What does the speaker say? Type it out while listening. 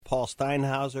Paul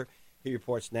Steinhauser. He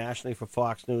reports nationally for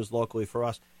Fox News, locally for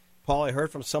us. Paul, I heard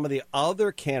from some of the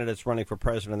other candidates running for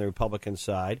president on the Republican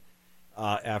side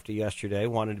after yesterday,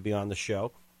 wanted to be on the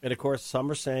show. And, of course,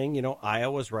 some are saying,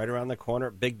 Iowa's right around the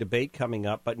corner, big debate coming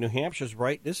up. But New Hampshire's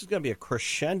right. This is going to be a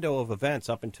crescendo of events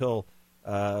up until,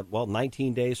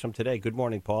 19 days from today. Good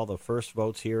morning, Paul. The first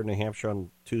votes here in New Hampshire on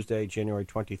Tuesday, January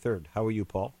 23rd. How are you,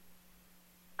 Paul?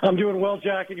 I'm doing well,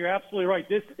 Jack, and you're absolutely right.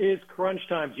 This is crunch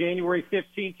time. January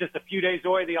 15th, just a few days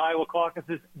away, the Iowa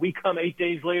caucuses. We come 8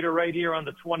 days later right here on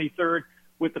the 23rd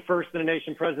with the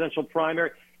first-in-the-nation presidential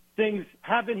primary. Things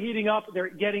have been heating up. They're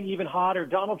getting even hotter.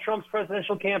 Donald Trump's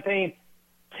presidential campaign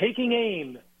taking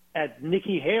aim at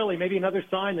Nikki Haley, maybe another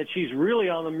sign that she's really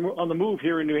on the move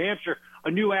here in New Hampshire. A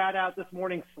new ad out this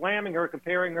morning slamming her,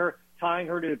 comparing her, tying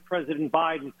her to President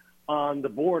Biden on the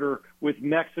border with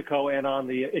Mexico and on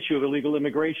the issue of illegal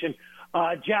immigration.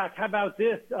 Jack, how about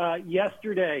this?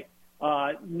 Yesterday,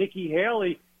 Nikki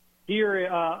Haley here,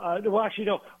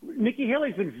 Nikki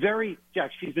Haley's been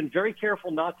she's been very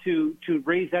careful not to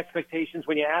raise expectations.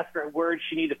 When you ask her where does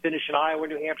she need to finish in Iowa,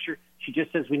 New Hampshire, she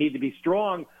just says we need to be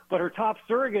strong. But her top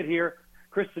surrogate here,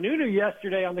 Chris Sununu,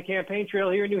 yesterday on the campaign trail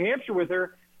here in New Hampshire with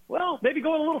her, well, maybe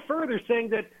going a little further, saying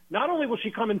that not only will she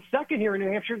come in second here in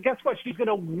New Hampshire, guess what? She's going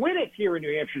to win it here in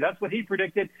New Hampshire. That's what he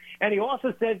predicted. And he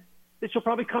also said that she'll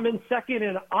probably come in second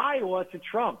in Iowa to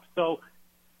Trump. So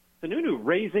Sununu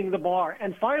raising the bar.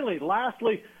 And finally,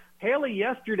 lastly, Haley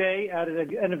yesterday at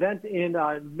an event in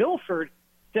Milford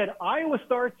said, Iowa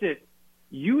starts it.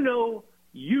 You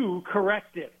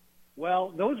correct it.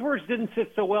 Well, those words didn't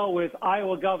sit so well with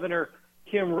Iowa Governor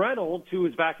Kim Reynolds, who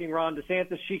is backing Ron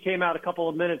DeSantis. She came out a couple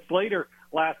of minutes later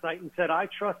last night and said, I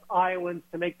trust Iowans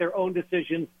to make their own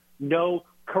decisions. No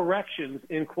corrections,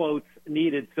 in quotes,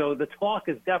 needed. So the talk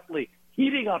is definitely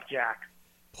heating up, Jack.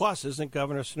 Plus, isn't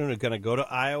Governor Sununu going to go to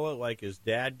Iowa like his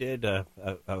dad did, a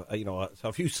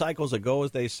few cycles ago,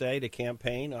 as they say, to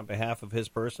campaign on behalf of his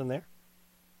person there?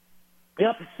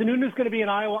 Yep, Sununu's going to be in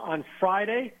Iowa on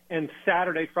Friday and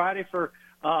Saturday. Friday for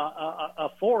a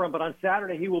forum, but on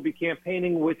Saturday he will be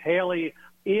campaigning with Haley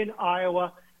in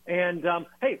Iowa. And,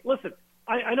 hey, listen,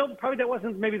 I know probably that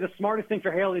wasn't maybe the smartest thing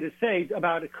for Haley to say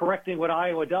about correcting what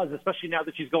Iowa does, especially now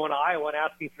that she's going to Iowa and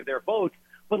asking for their votes.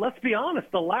 But let's be honest,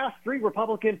 the last three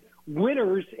Republican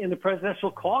winners in the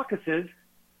presidential caucuses,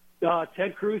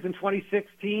 Ted Cruz in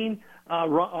 2016,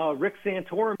 Rick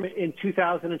Santorum in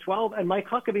 2012, and Mike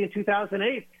Huckabee in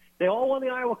 2008. They all won the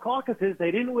Iowa caucuses.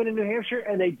 They didn't win in New Hampshire,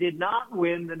 and they did not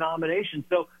win the nomination.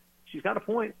 So she's got a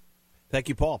point. Thank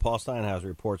you, Paul. Paul Steinhauser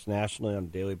reports nationally on a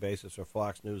daily basis for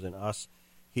Fox News and us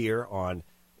here on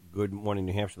Good Morning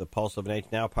New Hampshire, the Pulse of an Age,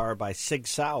 now powered by Sig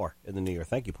Sauer in the New Year.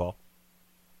 Thank you, Paul.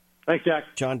 Thanks, Jack.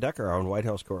 Jon Decker, our own White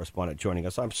House correspondent, joining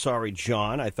us. I'm sorry,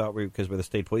 John. I thought because we're the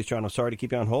state police. John, I'm sorry to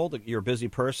keep you on hold. You're a busy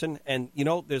person. And,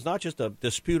 there's not just a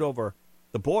dispute over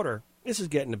the border. This is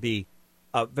getting to be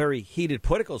a very heated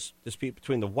political dispute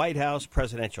between the White House,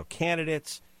 presidential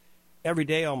candidates. Every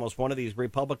day, almost one of these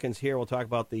Republicans here will talk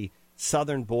about the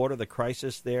southern border, the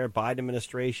crisis there, Biden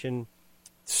administration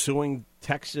suing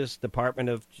Texas Department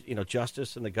of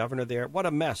Justice and the governor there. What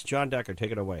a mess. Jon Decker,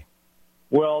 take it away.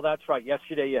 Well, that's right.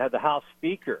 Yesterday you had the House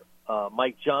Speaker,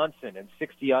 Mike Johnson, and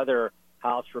 60 other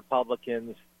House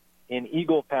Republicans in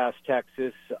Eagle Pass,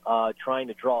 Texas, trying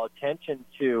to draw attention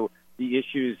to the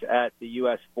issues at the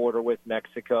U.S. border with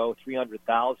Mexico.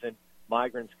 300,000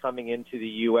 migrants coming into the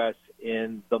U.S.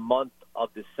 in the month of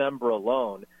December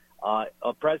alone.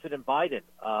 President Biden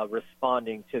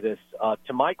responding to this.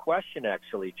 To my question,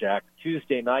 actually, Jack,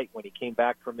 Tuesday night when he came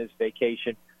back from his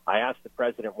vacation, I asked the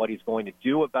president what he's going to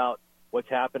do about what's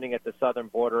happening at the southern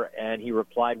border, and he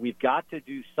replied, we've got to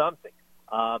do something.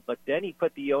 But then he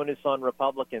put the onus on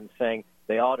Republicans, saying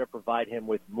they ought to provide him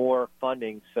with more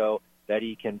funding so that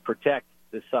he can protect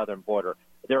the southern border.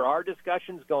 There are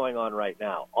discussions going on right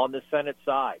now on the Senate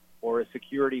side for a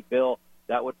security bill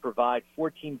that would provide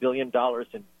 $14 billion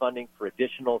in funding for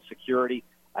additional security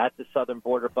at the southern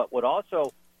border, but would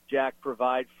also, Jack,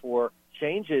 provide for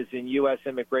changes in U.S.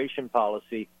 immigration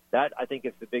policy. That, I think,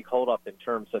 is the big holdup in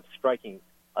terms of striking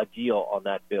a deal on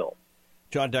that bill.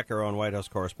 Jon Decker, our own White House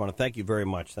correspondent. Thank you very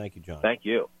much. Thank you, John. Thank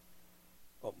you.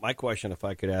 Well, my question, if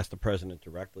I could ask the president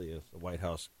directly as the White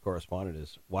House correspondent,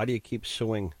 is why do you keep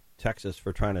suing Texas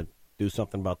for trying to do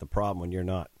something about the problem when you're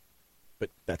not? But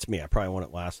that's me. I probably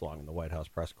won't last long in the White House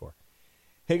press corps.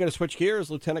 Hey, going to switch gears.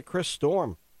 Lieutenant Chris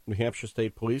Storm, New Hampshire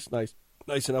State Police, nice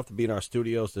enough to be in our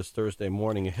studios this Thursday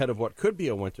morning ahead of what could be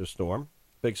a winter storm.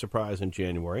 Big surprise in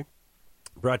January.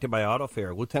 Brought to you by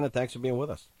AutoFair. Lieutenant, thanks for being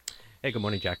with us. Hey, good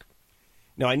morning, Jack.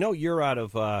 Now, I know you're out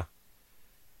of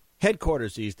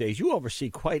headquarters these days. You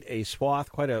oversee quite a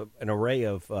swath, quite an array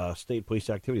of state police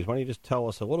activities. Why don't you just tell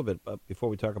us a little bit before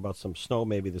we talk about some snow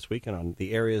maybe this weekend on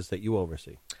the areas that you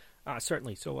oversee?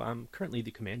 Certainly. So I'm currently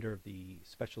the commander of the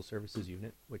Special Services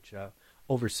Unit, which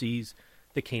oversees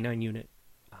the K-9 unit,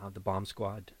 the bomb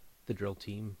squad, the drill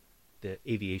team, the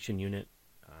aviation unit,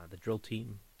 the drill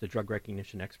team, the drug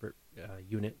recognition expert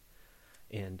unit,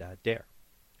 and DARE.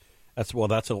 That's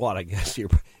a lot, I guess. You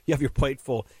have your plate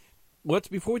full.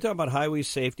 Before we talk about highway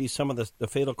safety, some of the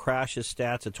fatal crashes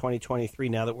stats of 2023,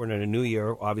 now that we're in a new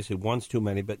year, obviously one's too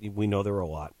many, but we know there are a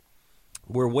lot.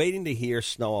 We're waiting to hear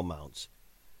snow amounts.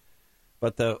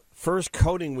 But the first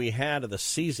coating we had of the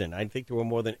season, I think there were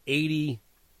more than 80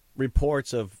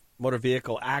 reports of motor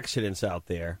vehicle accidents out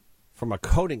there from a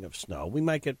coating of snow. We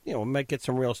might get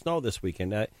some real snow this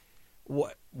weekend.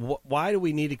 Why do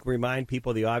we need to remind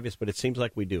people the obvious? But it seems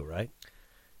like we do, right?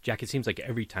 Jack, it seems like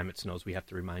every time it snows, we have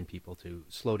to remind people to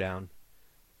slow down,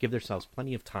 give themselves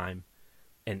plenty of time,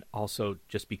 and also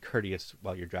just be courteous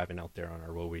while you're driving out there on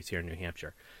our roadways here in New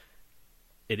Hampshire.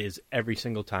 It is every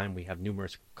single time we have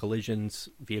numerous collisions,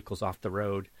 vehicles off the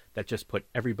road that just put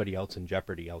everybody else in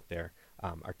jeopardy out there.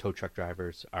 Our tow truck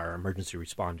drivers, our emergency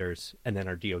responders, and then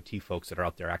our DOT folks that are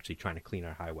out there actually trying to clean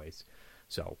our highways.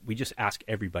 So we just ask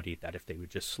everybody that if they would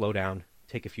just slow down,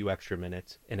 take a few extra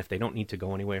minutes, and if they don't need to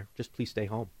go anywhere, just please stay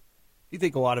home. You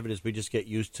think a lot of it is we just get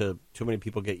used to, too many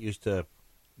people get used to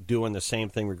doing the same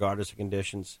thing regardless of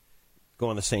conditions,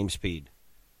 going the same speed.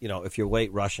 If you're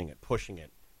late, rushing it, pushing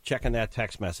it, checking that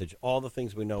text message, all the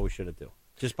things we know we shouldn't do,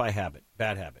 just by habit,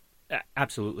 bad habit.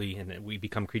 Absolutely, and we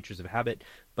become creatures of habit.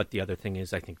 But the other thing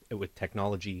is, I think with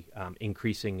technology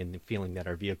increasing and the feeling that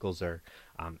our vehicles are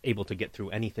able to get through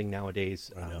anything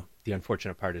nowadays, the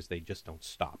unfortunate part is they just don't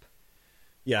stop.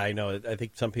 Yeah, I know. I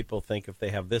think some people think if they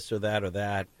have this or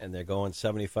that, and they're going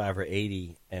 75 or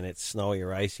 80, and it's snowy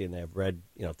or icy, and they have red,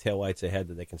 taillights ahead,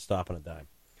 that they can stop on a dime.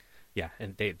 Yeah,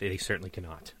 and they certainly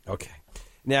cannot. Okay.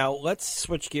 Now, let's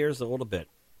switch gears a little bit.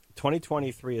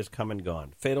 2023 has come and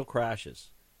gone. Fatal crashes.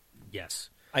 Yes.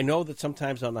 I know that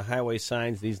sometimes on the highway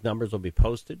signs these numbers will be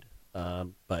posted,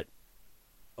 but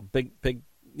a big,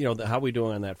 how are we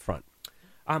doing on that front?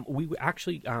 We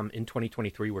actually, in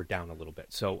 2023, we're down a little bit.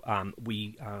 So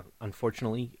we,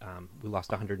 unfortunately, we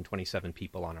lost 127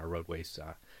 people on our roadways.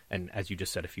 And as you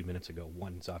just said a few minutes ago,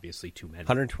 one's obviously too many.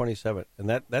 127. And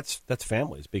that's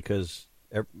families, because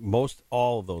most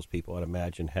all of those people, I'd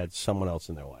imagine, had someone else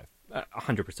in their life.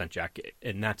 100%, Jack.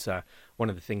 And that's one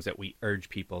of the things that we urge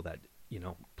people that,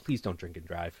 please don't drink and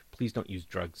drive. Please don't use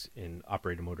drugs in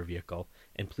operate a motor vehicle.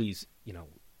 And please,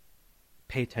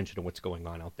 pay attention to what's going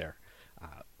on out there.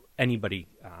 Anybody,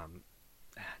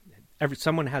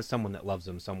 someone has someone that loves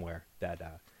them somewhere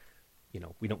that,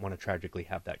 we don't want to tragically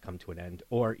have that come to an end,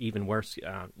 or even worse,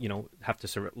 have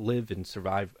to live and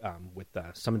survive with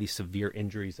some of these severe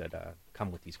injuries that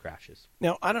come with these crashes.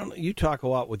 Now, you talk a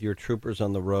lot with your troopers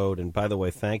on the road, and by the way,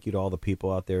 thank you to all the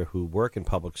people out there who work in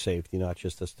public safety, not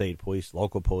just the state police,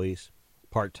 local police,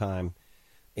 part-time,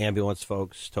 ambulance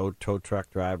folks, tow truck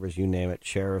drivers, you name it,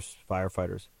 sheriffs,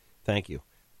 firefighters. Thank you.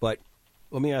 But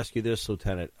let me ask you this,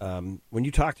 Lieutenant. When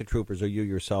you talk to troopers, or you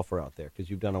yourself are out there, because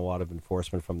you've done a lot of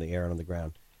enforcement from the air and on the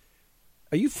ground,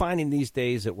 are you finding these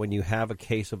days that when you have a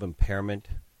case of impairment,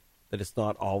 that it's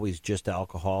not always just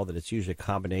alcohol, that it's usually a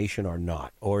combination or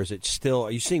not? Or is it still,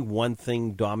 are you seeing one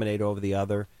thing dominate over the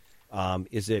other?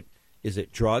 Is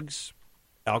it drugs,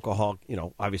 alcohol?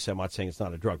 Obviously I'm not saying it's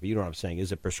not a drug, but you know what I'm saying.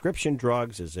 Is it prescription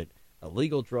drugs? Is it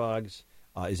illegal drugs?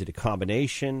 Is it a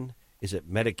combination? Is it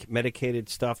medicated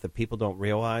stuff that people don't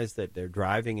realize that they're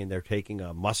driving and they're taking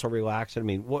a muscle relaxant? I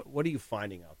mean, what are you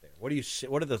finding out there? What do you see?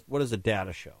 What does the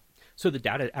data show? So the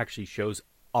data actually shows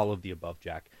all of the above,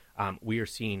 Jack. We are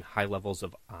seeing high levels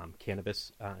of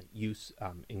cannabis use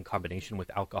in combination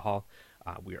with alcohol.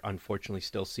 We are unfortunately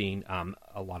still seeing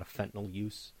a lot of fentanyl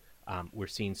use. We're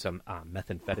seeing some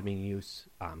methamphetamine use,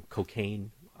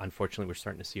 cocaine. Unfortunately, we're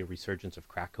starting to see a resurgence of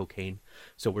crack cocaine.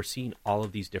 So we're seeing all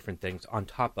of these different things on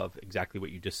top of exactly what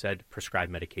you just said,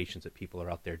 prescribed medications that people are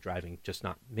out there driving, just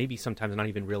maybe sometimes not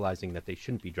even realizing that they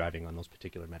shouldn't be driving on those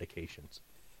particular medications.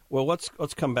 Well, let's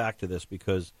come back to this,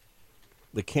 because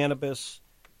the cannabis,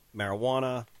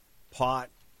 marijuana,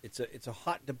 pot, it's a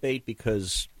hot debate,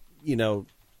 because,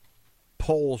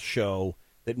 polls show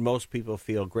that most people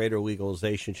feel greater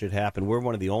legalization should happen. We're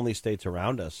one of the only states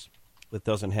around us that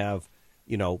doesn't have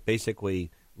basically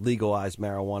legalized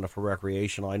marijuana for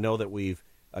recreational. I know that we've,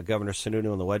 Governor Sununu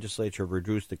and the legislature have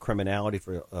reduced the criminality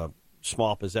for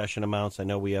small possession amounts. I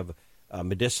know we have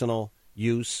medicinal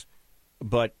use,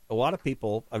 but a lot of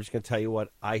people, I'm just going to tell you what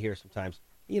I hear sometimes.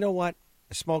 You know what?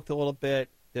 I smoked a little bit,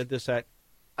 did this, that.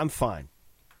 I'm fine.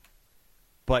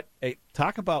 But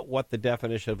talk about what the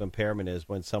definition of impairment is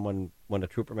when a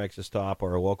trooper makes a stop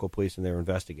or a local police and they're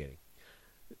investigating.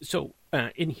 So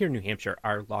in here in New Hampshire,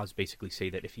 our laws basically say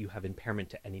that if you have impairment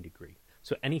to any degree,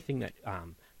 so anything that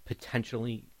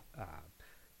potentially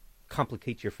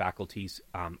complicates your faculties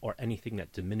or anything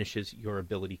that diminishes your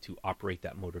ability to operate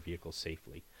that motor vehicle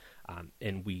safely.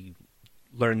 And we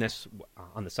learn this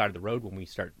on the side of the road when we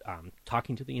start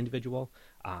talking to the individual.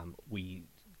 We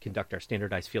conduct our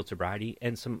standardized field sobriety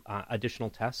and some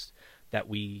additional tests that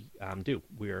we do.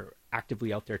 We're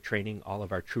actively out there training all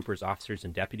of our troopers, officers,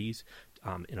 and deputies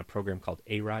in a program called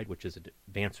A-RIDE, which is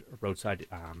Advanced Roadside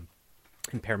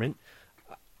Impairment.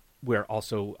 We're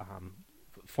also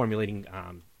formulating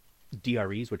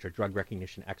DREs, which are drug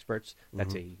recognition experts.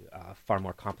 That's a far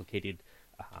more complicated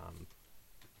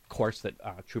course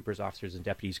that troopers, officers, and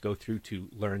deputies go through to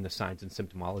learn the signs and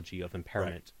symptomology of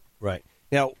impairment. Right.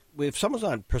 Now, if someone's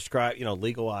on prescribed,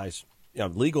 legalized,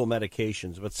 legal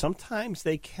medications, but sometimes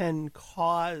they can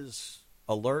cause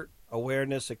alert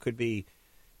awareness. It could be,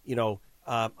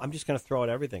 I'm just going to throw out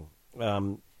everything.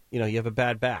 You have a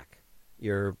bad back.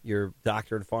 Your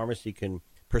doctor and pharmacy can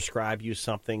prescribe you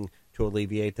something to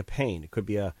alleviate the pain. It could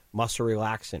be a muscle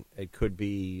relaxant. It could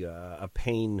be a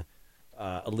pain,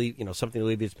 something that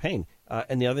alleviates pain.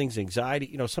 And the other thing is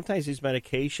anxiety. Sometimes these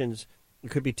medications, it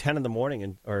could be 10 in the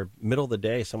morning or middle of the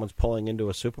day. Someone's pulling into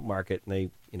a supermarket and they,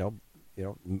 they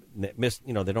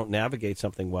don't navigate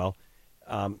something well.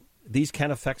 These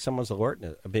can affect someone's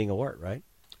alertness, being alert, right?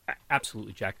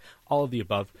 Absolutely, Jack. All of the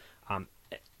above.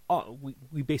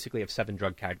 We basically have 7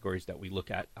 drug categories that we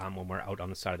look at when we're out on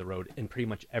the side of the road, and pretty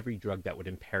much every drug that would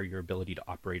impair your ability to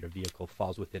operate a vehicle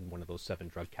falls within one of those 7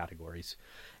 drug categories.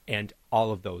 And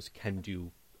all of those can do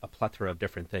a plethora of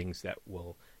different things that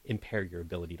will impair your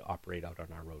ability to operate out on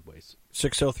our roadways.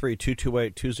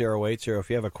 603-228-2080.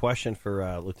 If you have a question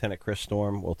for Lieutenant Chris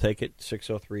Storm, we'll take it.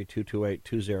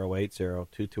 603-228-2080,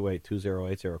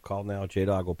 228-2080. Call now.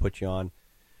 J-Dog will put you on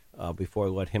before we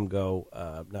let him go.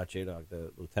 Not J-Dog,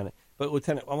 the Lieutenant. But,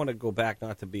 Lieutenant, I want to go back,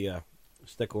 not to be a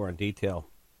stickler on detail.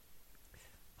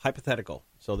 Hypothetical.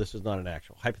 So this is not an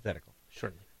actual. Hypothetical.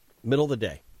 Certainly. Middle of the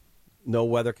day. No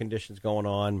weather conditions going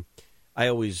on. I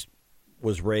always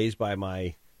was raised by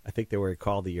I think they were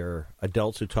called your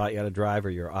adults who taught you how to drive, or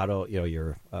your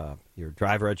your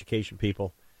driver education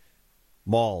people.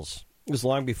 Malls. It was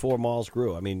long before malls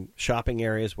grew. I mean, shopping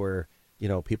areas where,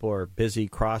 people are busy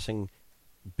crossing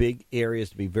big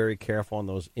areas, to be very careful on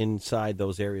those inside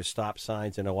those areas, stop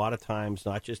signs. And a lot of times,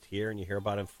 not just here, and you hear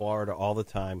about it in Florida all the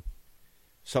time,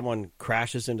 someone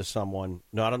crashes into someone,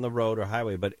 not on the road or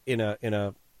highway, but in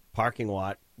a parking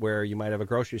lot where you might have a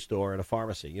grocery store and a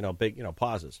pharmacy, big,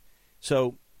 plazas.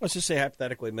 So let's just say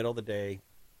hypothetically, middle of the day,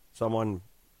 someone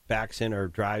backs in or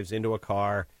drives into a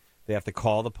car. They have to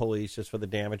call the police just for the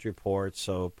damage report.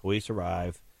 So police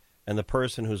arrive, and the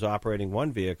person who's operating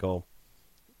one vehicle,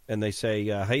 and they say,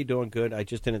 "How you doing? Good. I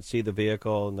just didn't see the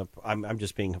vehicle, and I'm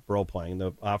just being role playing."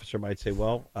 The officer might say,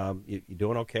 "Well, you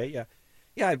doing okay?" Yeah.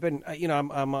 Yeah, I've been, I'm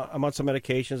on some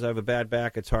medications. I have a bad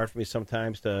back. It's hard for me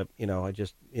sometimes to, I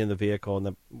just in the vehicle.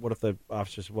 And what if the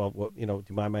officer says, "Well, do you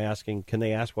mind my asking? Can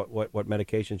they ask what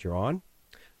medications you're on,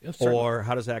 or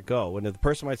how does that go?" And the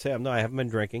person might say, "No, I haven't been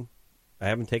drinking. I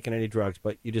haven't taken any drugs,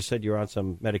 but you just said you're on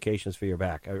some medications for your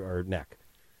back or neck,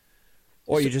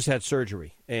 or you just had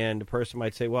surgery." And the person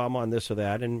might say, "Well, I'm on this or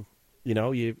that," and you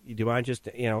do you mind just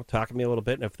talking to me a little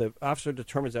bit? And if the officer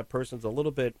determines that person's a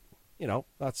little bit,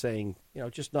 not saying,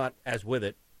 just not as with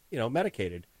it,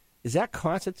 medicated, does that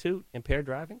constitute impaired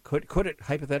driving? Could it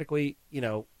hypothetically,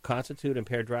 constitute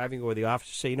impaired driving, or the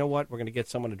officer say, "You know what, we're going to get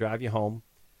someone to drive you home,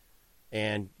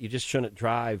 and you just shouldn't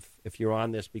drive if you're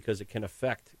on this because it can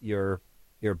affect your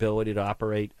ability to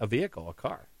operate a vehicle, a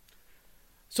car"?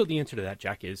 So the answer to that,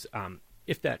 Jack, is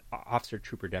if that officer,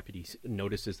 trooper, deputy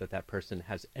notices that person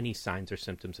has any signs or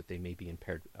symptoms that they may be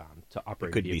impaired to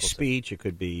operate a vehicle. It could be speech. It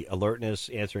could be alertness,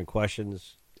 answering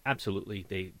questions. Absolutely.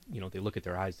 They look at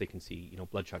their eyes. They can see,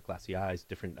 bloodshot, glassy eyes,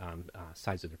 different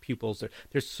size of their pupils.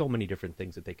 There's so many different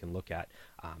things that they can look at,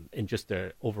 and just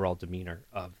the overall demeanor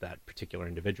of that particular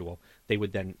individual. They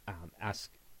would then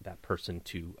ask that person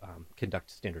to conduct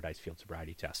a standardized field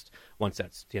sobriety test. Once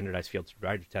that standardized field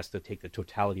sobriety test, they'll take the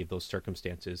totality of those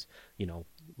circumstances,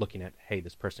 looking at, hey,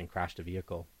 this person crashed a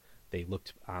vehicle. They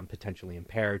looked potentially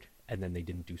impaired, and then they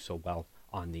didn't do so well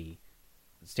on the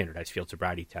standardized field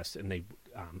sobriety test. And they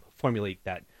formulate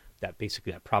that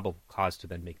basically that probable cause to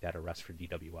then make that arrest for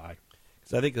DWI.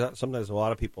 Because I think sometimes a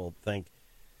lot of people think,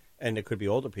 and it could be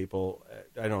older people,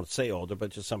 I don't say older,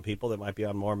 but just some people that might be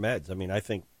on more meds. I mean, I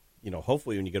think,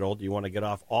 hopefully when you get older, you want to get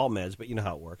off all meds, but you know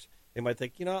how it works. They might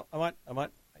think, I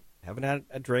haven't had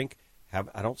a drink.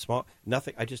 I don't smoke.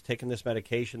 Nothing. I just taken this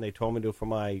medication. They told me to for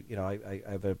my, I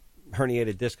have a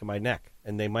herniated disc in my neck.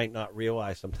 And they might not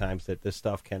realize sometimes that this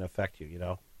stuff can affect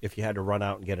you, if you had to run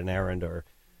out and get an errand or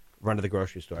run to the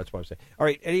grocery store. That's what I'm saying. All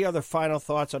right. Any other final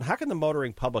thoughts on how can the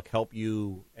motoring public help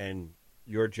you and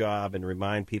your job and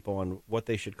remind people on what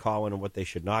they should call in and what they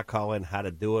should not call in, how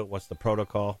to do it, what's the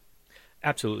protocol?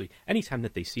 Absolutely. Anytime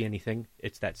that they see anything,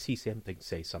 it's that see something,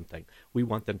 say something. We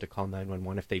want them to call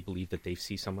 911 if they believe that they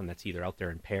see someone that's either out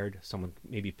there impaired, someone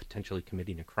maybe potentially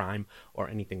committing a crime, or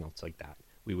anything else like that.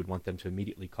 We would want them to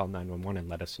immediately call 911 and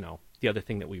let us know. The other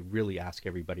thing that we really ask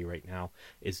everybody right now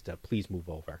is to please move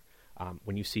over.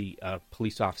 When you see a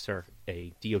police officer,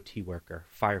 a DOT worker,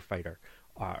 firefighter,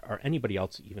 or anybody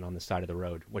else even on the side of the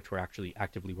road, which we're actually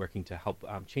actively working to help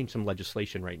change some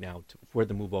legislation right now for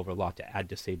the move over law to add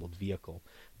disabled vehicle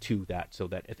to that, so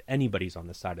that if anybody's on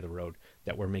the side of the road,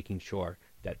 that we're making sure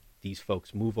that these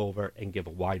folks move over and give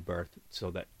a wide berth so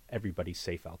that everybody's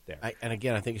safe out there. And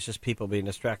again, I think it's just people being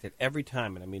distracted every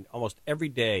time. And I mean, almost every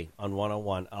day on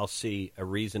 101, I'll see a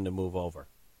reason to move over.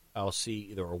 I'll see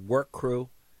either a work crew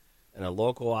and a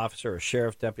local officer, or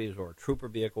sheriff's deputies, or a trooper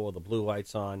vehicle with the blue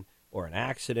lights on, or an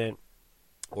accident,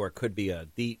 or it could be a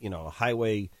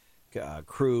highway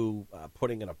crew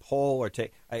putting in a pole, or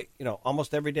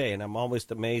almost every day. And I'm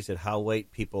almost amazed at how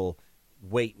late people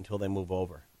wait until they move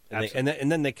over. And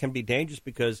then they can be dangerous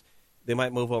because they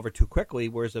might move over too quickly,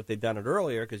 whereas if they'd done it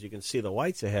earlier, because you can see the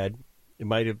lights ahead, you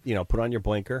might have, put on your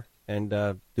blinker and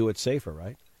do it safer,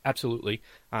 right? Absolutely.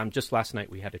 Just last night,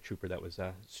 we had a trooper that was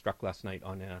struck last night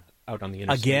out on the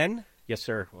interstate. Again? Yes,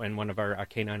 sir. And one of our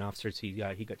K-9 officers, he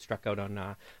got struck out on,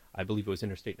 I believe it was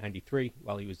Interstate 93,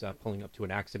 while he was pulling up to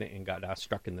an accident and got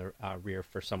struck in the rear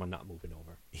for someone not moving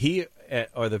over. He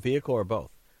or the vehicle, or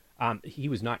both? He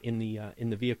was not in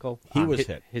the vehicle. He was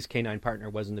hit. His K-9 partner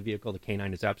was in the vehicle. The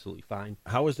K-9 is absolutely fine.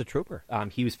 How was the trooper?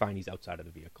 He was fine. He's outside of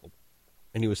the vehicle.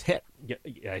 And he was hit?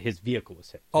 Yeah, his vehicle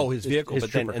was hit. His vehicle,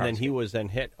 then he was then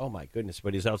hit. Oh, my goodness,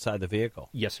 but he's outside the vehicle.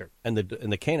 Yes, sir. And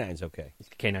the K-9's okay?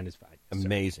 The K-9 is fine.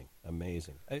 Amazing,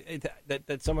 amazing.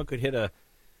 That someone could hit a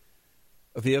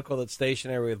vehicle that's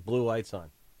stationary with blue lights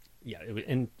on. Yeah,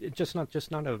 and just not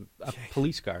a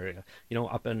police car.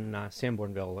 Up in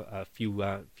Sanbornville a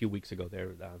few weeks ago, there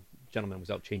a gentleman was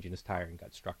out changing his tire and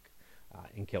got struck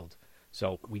and killed.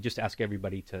 So we just ask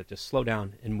everybody to just slow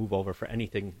down and move over for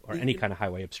anything or any kind of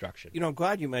highway obstruction. I'm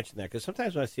glad you mentioned that, because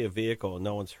sometimes when I see a vehicle and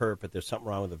no one's hurt, but there's something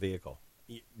wrong with the vehicle.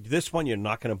 This one you're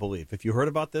not going to believe. If you heard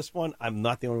about this one, I'm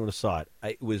not the only one who saw it.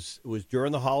 It was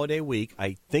during the holiday week.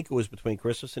 I think it was between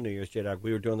Christmas and New Year's, J-Dog.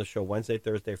 We were doing the show Wednesday,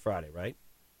 Thursday, Friday, right?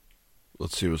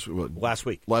 Let's see. It was last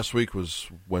week. Last week was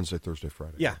Wednesday, Thursday,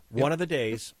 Friday. Yeah. Yep. One of the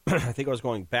days, I think I was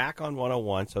going back on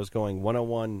 101, so I was going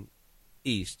 101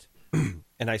 East,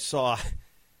 and I saw a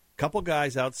couple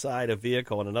guys outside a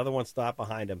vehicle, and another one stopped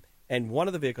behind him. And one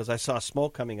of the vehicles, I saw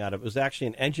smoke coming out of it. It was actually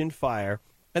an engine fire,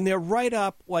 and they're right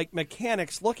up like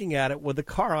mechanics looking at it with the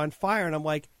car on fire. And I'm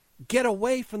like, get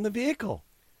away from the vehicle.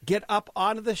 Get up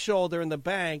onto the shoulder in the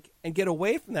bank and get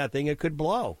away from that thing. It could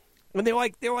blow. And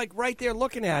they're like right there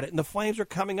looking at it, and the flames are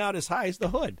coming out as high as the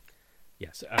hood.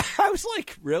 Yes. I was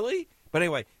like, really? But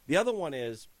anyway, the other one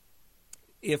is,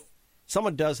 if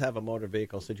someone does have a motor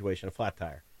vehicle situation, a flat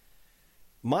tire,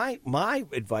 my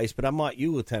advice, but I'm not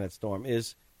you, Lieutenant Storm,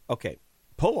 is, okay,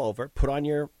 pull over, put on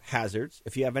your hazards,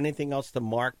 if you have anything else to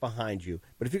mark behind you.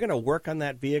 But if you're going to work on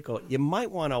that vehicle, you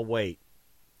might want to wait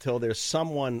till there's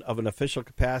someone of an official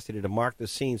capacity to mark the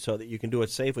scene so that you can do it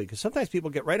safely. Because sometimes people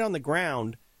get right on the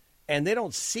ground and they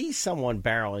don't see someone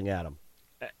barreling at them.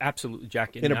 Absolutely,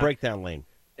 Jack. In a breakdown lane.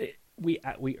 We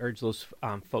urge those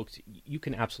folks, you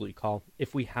can absolutely call.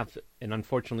 If we have, and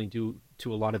unfortunately due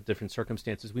to a lot of different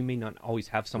circumstances, we may not always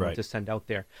have someone to send out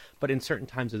there. But in certain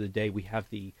times of the day, we have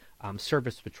the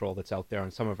service patrol that's out there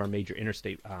on some of our major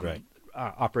interstate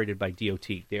operated by DOT.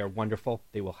 They are wonderful.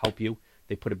 They will help you.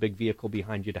 They put a big vehicle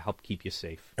behind you to help keep you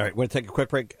safe. All right, we're going to take a quick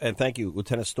break. And thank you,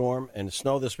 Lieutenant Storm. And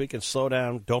snow this weekend, slow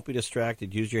down. Don't be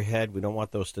distracted. Use your head. We don't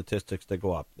want those statistics to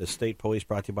go up. The state police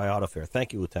brought to you by AutoFair.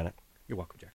 Thank you, Lieutenant. You're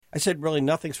welcome, Jack. I said, really,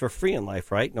 nothing's for free in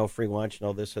life, right? No free lunch,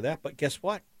 no this or that. But guess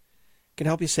what? It can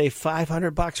help you save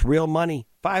 $500, real money.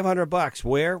 $500.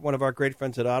 Where? One of our great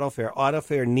friends at AutoFair.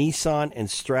 AutoFair, Nissan, and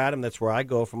Stratum. That's where I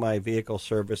go for my vehicle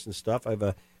service and stuff. I have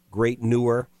a great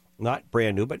newer, not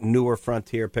brand new, but newer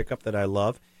Frontier pickup that I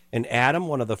love. And Adam,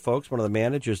 one of the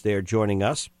managers there joining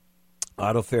us,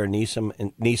 AutoFair,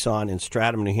 Nissan, and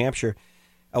Stratham, New Hampshire,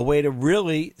 a way to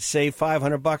really save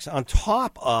 $500 on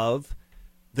top of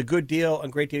the good deal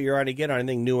and great deal you're already getting on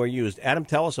anything new or used. Adam,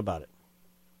 tell us about it.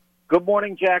 Good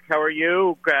morning, Jack. How are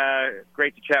you?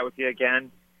 Great to chat with you again.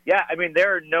 Yeah, I mean,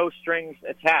 there are no strings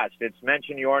attached. It's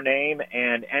mention your name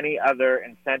and any other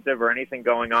incentive or anything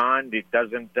going on. It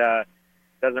doesn't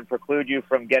preclude you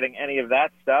from getting any of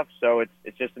that stuff. So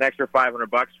it's just an extra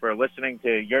 $500 for listening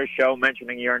to your show,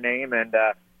 mentioning your name, and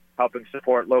helping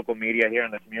support local media here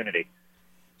in the community.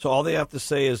 So all they have to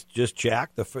say is just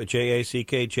Jack, the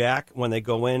J-A-C-K, Jack. When they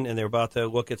go in and they're about to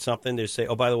look at something, they say,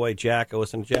 oh, by the way, Jack, I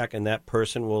listen to Jack, and that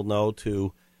person will know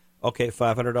to, okay,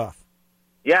 $500 off.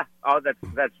 Yeah,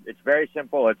 that's it's very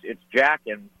simple. It's Jack,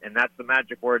 and that's the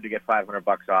magic word to get $500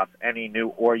 off any new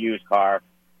or used car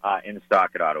in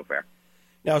stock at AutoFair.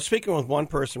 Now, speaking with one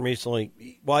person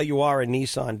recently, while you are a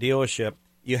Nissan dealership,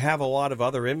 you have a lot of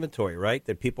other inventory, right,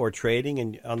 that people are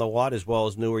trading on the lot as well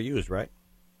as new or used, right?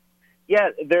 Yeah,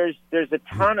 there's a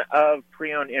ton of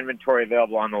pre-owned inventory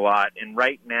available on the lot, and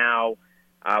right now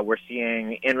we're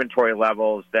seeing inventory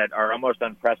levels that are almost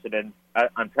unprecedented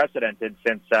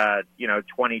since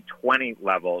 2020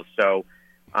 levels. So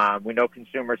we know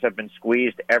consumers have been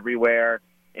squeezed everywhere.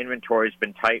 Inventory's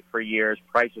been tight for years.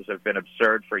 Prices have been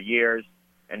absurd for years,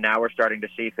 and now we're starting to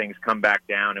see things come back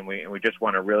down. And we just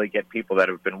want to really get people that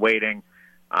have been waiting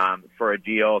for a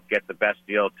deal, get the best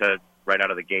deal to right out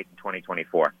of the gate in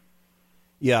 2024.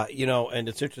 Yeah, and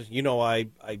it's interesting. I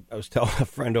was telling a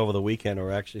friend over the weekend,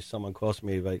 or actually someone close to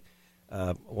me,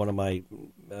 one of my,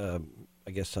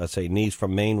 I guess I'd say, niece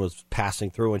from Maine was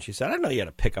passing through, and she said, I didn't know you had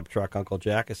a pickup truck, Uncle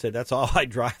Jack. I said, that's all I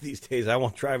drive these days. I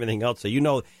won't drive anything else.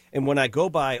 So, and when I go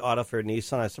by AutoFair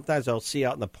Nissan, sometimes I'll see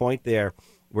out in the point there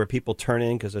where people turn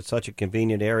in because it's such a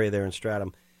convenient area there in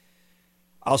Stratham.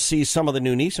 I'll see some of the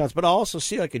new Nissans, but I'll also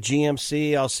see like a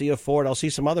GMC, I'll see a Ford, I'll see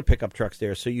some other pickup trucks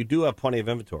there. So you do have plenty of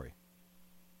inventory.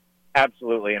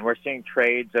 Absolutely, and we're seeing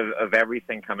trades of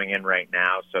everything coming in right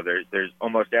now. So there's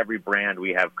almost every brand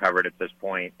we have covered at this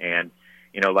point, and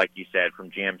like you said,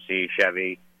 from GMC,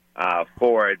 Chevy,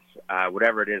 Fords,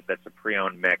 whatever it is that's a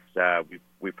pre-owned mix,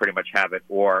 we pretty much have it,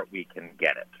 or we can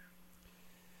get it.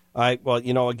 All right.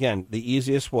 Well, again, the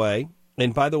easiest way.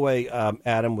 And by the way,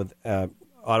 Adam, with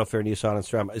AutoFair Nissan and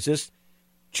Stratham, is this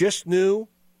just new,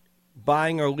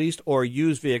 buying or leased, or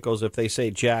used vehicles? If they say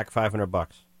Jack, $500.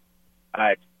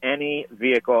 It's any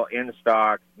vehicle in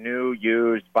stock, new,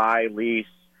 used, buy, lease,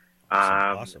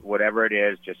 awesome. Whatever it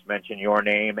is, just mention your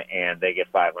name and they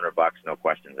get $500, no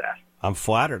questions asked. I'm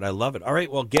flattered. I love it. All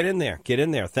right, well, get in there.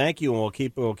 Thank you, and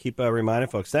we'll keep reminding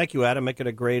folks. Thank you, Adam. Make it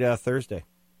a great Thursday.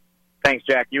 Thanks,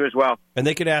 Jack. You as well. And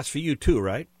they could ask for you too,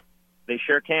 right? They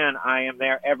sure can. I am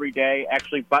there every day,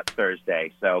 actually, but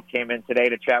Thursday. So came in today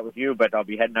to chat with you, but I'll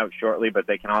be heading out shortly. But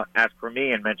they can all ask for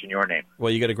me and mention your name.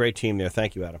 Well, you got a great team there.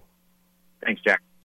 Thank you, Adam. Thanks, Jack.